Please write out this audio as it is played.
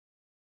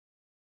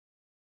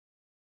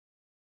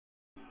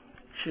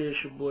Shit,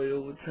 it's your boy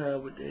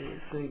Overtyme with the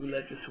single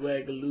Let Your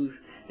Swagger Loose,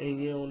 and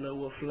you don't know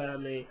what fly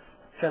man.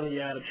 Telling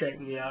y'all to check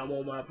me out. I'm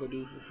on my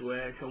producer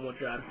swag, so I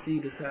want y'all to see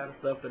the kind of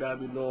stuff that I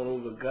be doing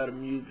over gutter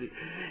music.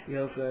 You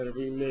know what I'm saying? The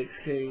remix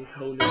kings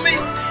holding me.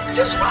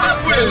 Just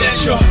rock with it.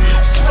 Let your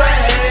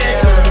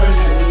swagger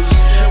loose,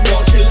 and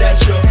won't you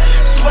let your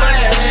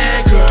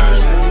swagger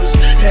loose,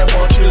 and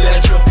won't you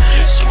let your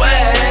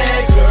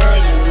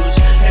swagger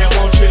loose, and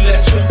won't you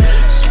let your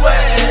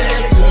swagger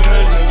loose.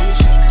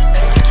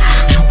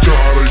 You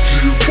gotta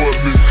get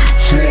money,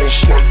 floss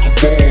like a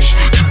boss.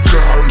 You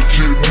gotta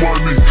get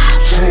money,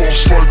 floss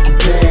like a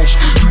boss.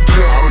 You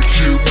gotta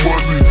get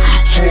money,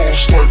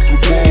 floss like a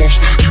boss.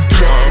 You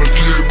gotta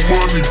get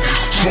money,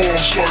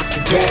 floss like a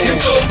boss.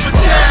 It's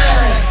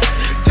overtime,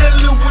 the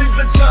Louis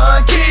Vuitton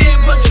kid,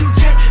 but you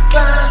can't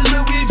find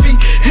Louis V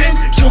in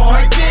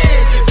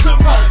Target. So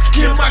rock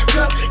in my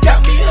cup got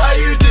me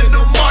higher than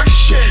the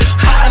Martian.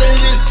 Out of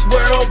this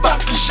world,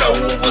 about to show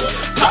what's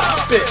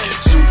poppin'.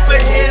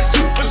 Superhead,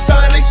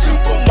 supersonic,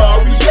 Super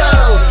Mario,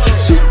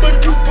 super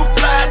duper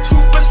fly,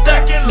 trooper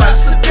stacking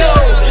lots of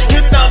dough.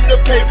 And I'm the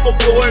paper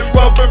boy,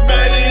 rubber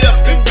man it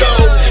up and go.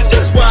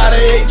 That's why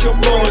they hate your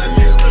boy,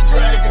 Mr.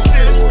 Dragon.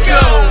 Let's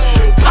go.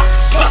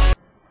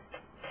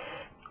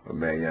 My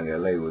man Young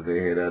LA was in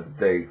here the other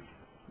day.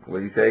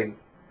 What'd he say?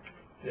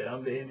 Yeah,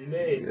 I'm the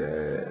engineer.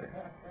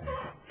 Yeah.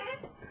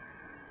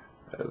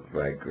 That's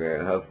right,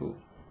 Grand Hustle.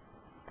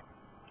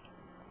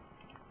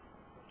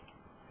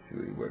 See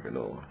what he working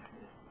on.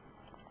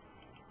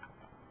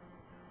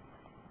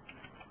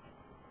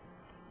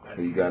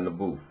 Who you got in the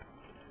booth?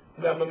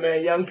 Got my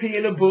man Young P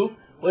in the booth.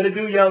 What it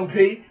do, Young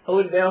P?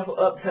 Hold it down for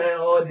Uptown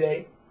all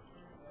day.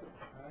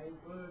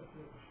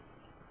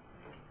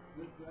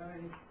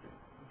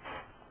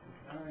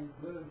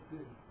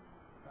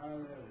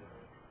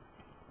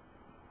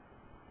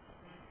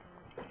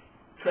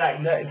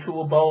 Track nothing to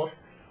a boss.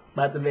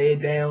 About to lay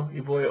it down.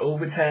 Your boy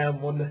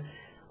Overtyme on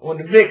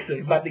the mixer.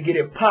 About to get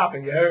it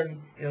popping. You heard me?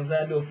 You know what I'm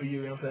saying? I do it for you. You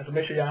know what I'm saying? So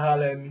make sure y'all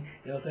holler at me. You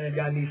know what I'm saying? If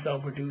y'all need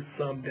something produced,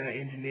 something done,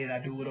 engineered, I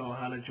do it all.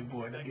 Holler at your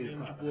boy. Let's get it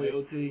popping. Your boy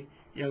OT,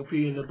 Young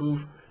P in the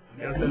booth.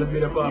 You know what I'm saying? Let's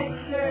get it popping.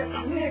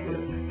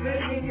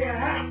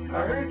 I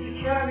heard you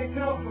trying to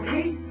come for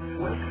me.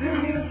 Well, send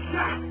me a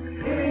shot.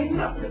 It ain't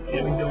nothing.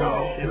 Yeah, we doing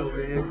all this shit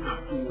over here.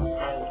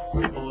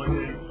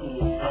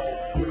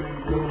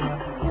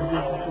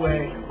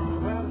 Swag.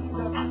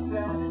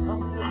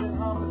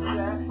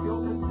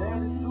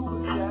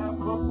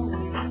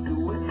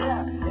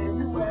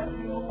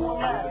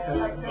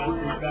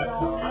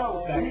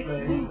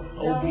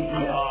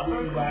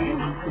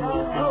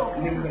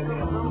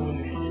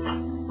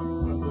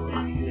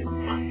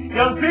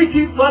 Young P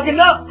keep fucking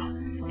up.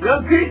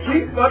 Young P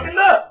keep fucking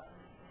up.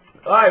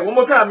 Alright, one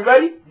more time. You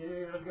ready? Yeah,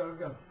 let's go.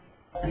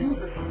 You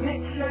the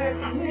snitch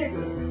ass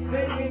nigga.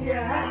 Making you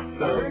hot.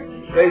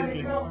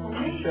 Basically,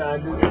 he's trying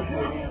to do this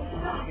shit.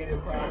 Get it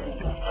poppin'.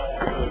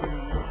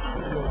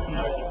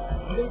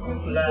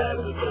 Live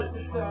with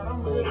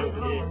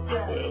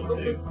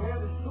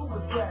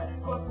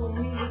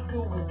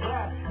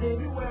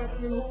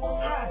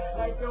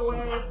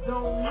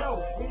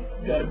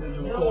got a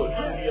visual record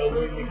studio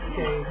remix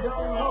king.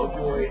 Oh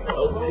boy,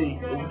 OT,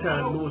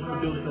 Overtyme newest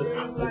producer.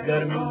 We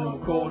got a music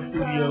record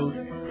studios.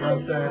 You know what I'm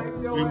saying?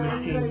 Remix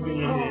king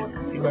being here.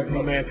 He working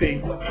my man P.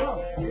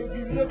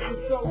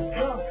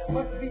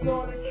 Must be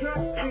on the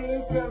track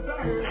team, cause I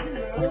heard you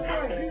know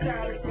you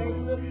got a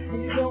gangster.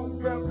 You don't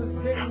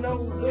represent no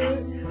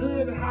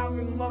hood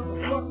hopping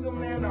motherfucker,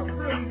 man, I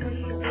really wish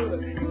you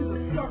would. You the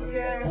suck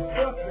ass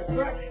sucker,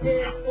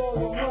 crackhead for a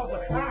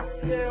mother. I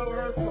sell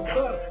her some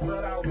butter,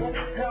 but I won't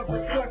have a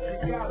touch.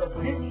 You got a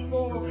bitch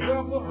for a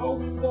brother,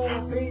 hoe for a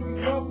baby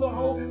mother,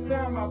 whole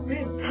time I've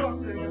been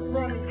sucker in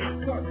front of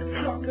you,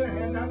 sucker,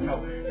 and I know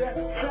that's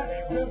a fact,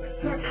 never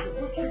touch it.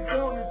 What you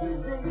gonna do?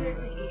 Them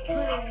niggas is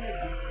trail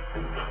niggas.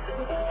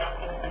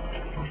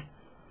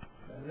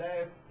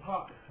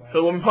 So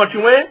when we punch you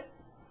in?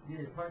 Yeah,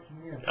 punch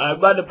you in. Alright,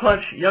 about to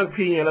punch Young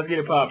P in. Let's get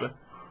it poppin'.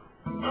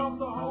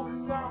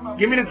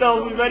 Give me the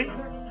thumbs. We ready?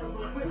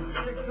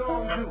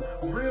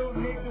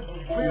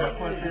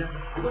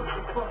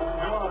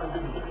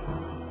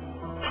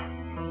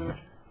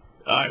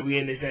 Alright, we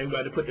in this thing. We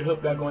about to put the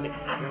hook back on it.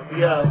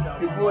 Yeah,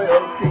 your boy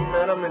OT,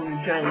 man. I'm in the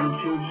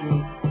Chinese choo-choo.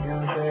 You know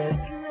what I'm saying?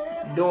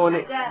 Doing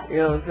it. You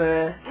know what I'm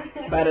saying?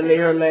 About to lay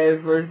her last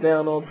verse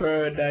down on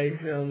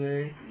Paradise. You know what I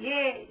mean?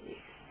 Yeah.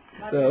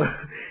 So,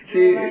 she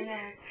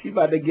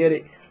about to get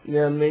it, you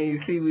know what I mean?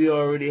 You see we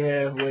already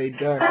halfway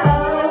done.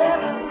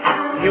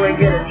 You ain't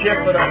get a check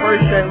for the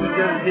first thing we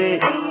just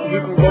did.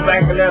 You can go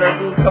back and let her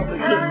do a couple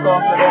of clips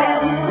off of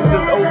that. This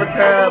is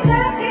Overtyme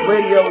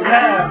Radio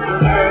Live. You know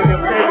what I'm saying?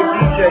 Your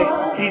favorite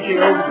DJ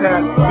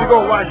Overtyme. We're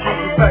going to watch you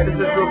practice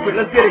this real quick.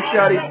 Let's get it,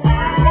 shawty.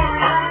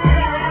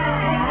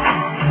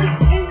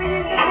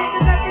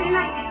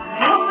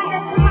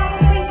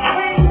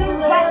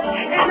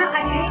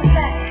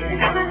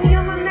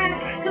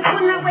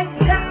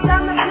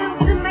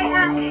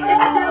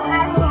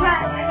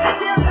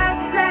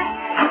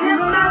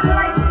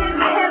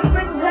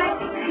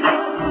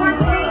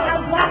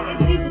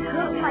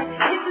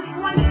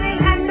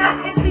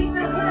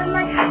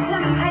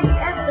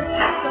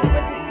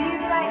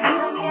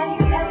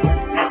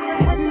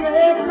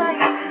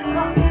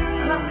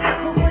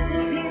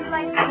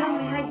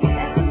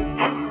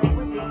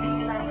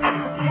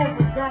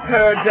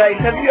 paradise.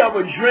 Have you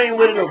ever dreamed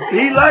what it'll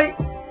be like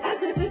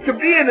to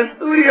be in the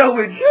studio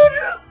with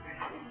Junior,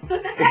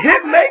 the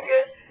hit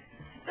maker?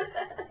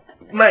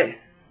 Man,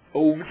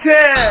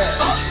 Overtyme.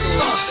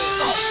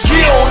 You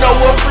don't know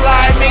what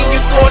fly mean,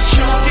 you thought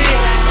you did.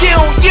 You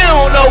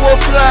don't know what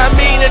fly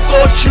mean, you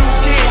thought you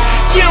did.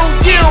 You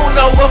don't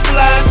know what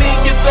fly mean,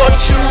 you thought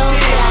you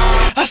did.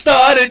 I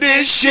started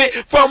this shit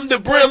from the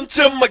brim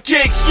to my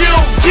kicks. You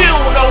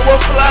don't know what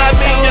fly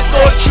mean, you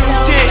thought you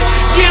did.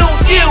 You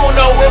don't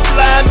know what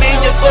fly mean,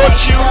 you thought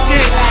you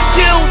did.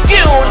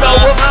 You don't know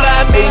what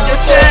fly mean, you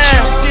thought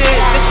you did.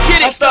 Let's get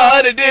it. I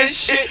started this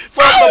shit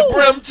from the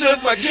brim to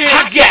my kicks.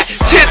 I got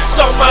tits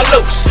on my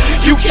looks,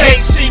 you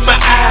can't see my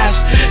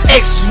eyes.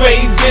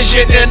 X-ray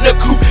vision in the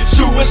coupe,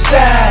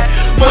 suicide.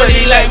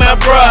 Money like my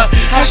bra,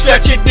 I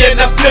stretch it then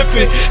I flip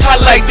it. I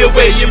like the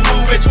way you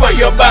move it, twerk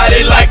your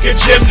body like a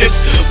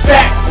gymnast.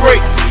 Back break,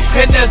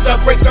 and as I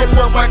break, I'm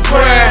on my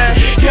grind.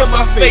 Hear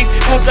my face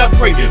as I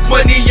pray,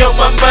 money on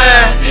my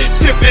mind.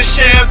 Sipping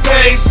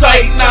champagne,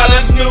 sight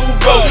knowledge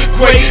nouveau.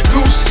 Grey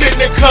goose in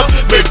the cup,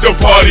 Make the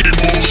party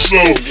move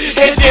slow.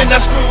 and then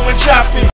I screw and chop it.